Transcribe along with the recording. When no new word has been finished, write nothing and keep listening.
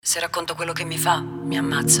Se racconto quello che mi fa, mi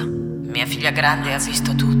ammazza. Mia figlia grande ha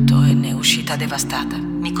visto tutto e ne è uscita devastata.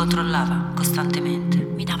 Mi controllava costantemente.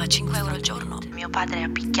 Mi dava 5 euro al giorno. Mio padre ha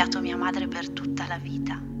picchiato mia madre per tutta la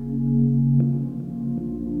vita.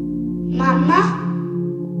 Mamma?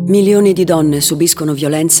 Milioni di donne subiscono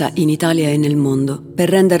violenza in Italia e nel mondo. Per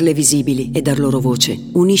renderle visibili e dar loro voce,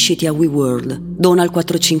 unisciti a WeWorld. Dona al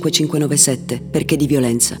 45597 perché di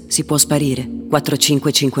violenza si può sparire.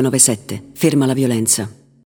 45597. Ferma la violenza.